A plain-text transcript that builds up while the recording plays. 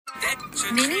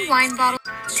Mini wine bottle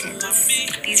tins.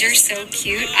 These are so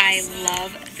cute. I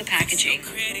love the packaging.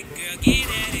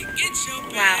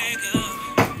 Wow.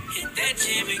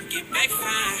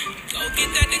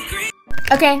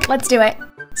 Okay, let's do it.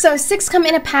 So 6 come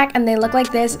in a pack and they look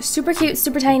like this. Super cute,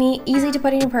 super tiny, easy to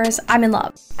put in your purse. I'm in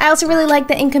love. I also really like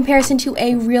that in comparison to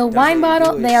a real wine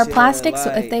bottle, they are plastic,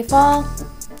 so if they fall,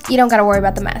 you don't gotta worry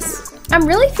about the mess. I'm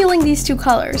really feeling these 2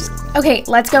 colors. Okay,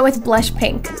 let's go with blush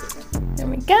pink. There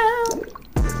we go.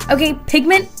 Okay,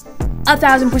 pigment,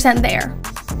 1000% there.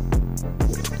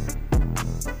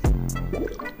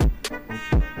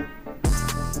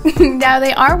 Now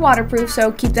they are waterproof,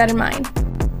 so keep that in mind.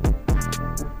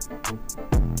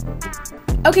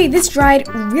 Okay, this dried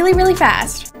really, really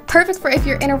fast. Perfect for if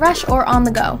you're in a rush or on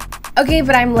the go. Okay,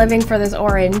 but I'm living for this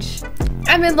orange.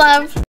 I'm in love.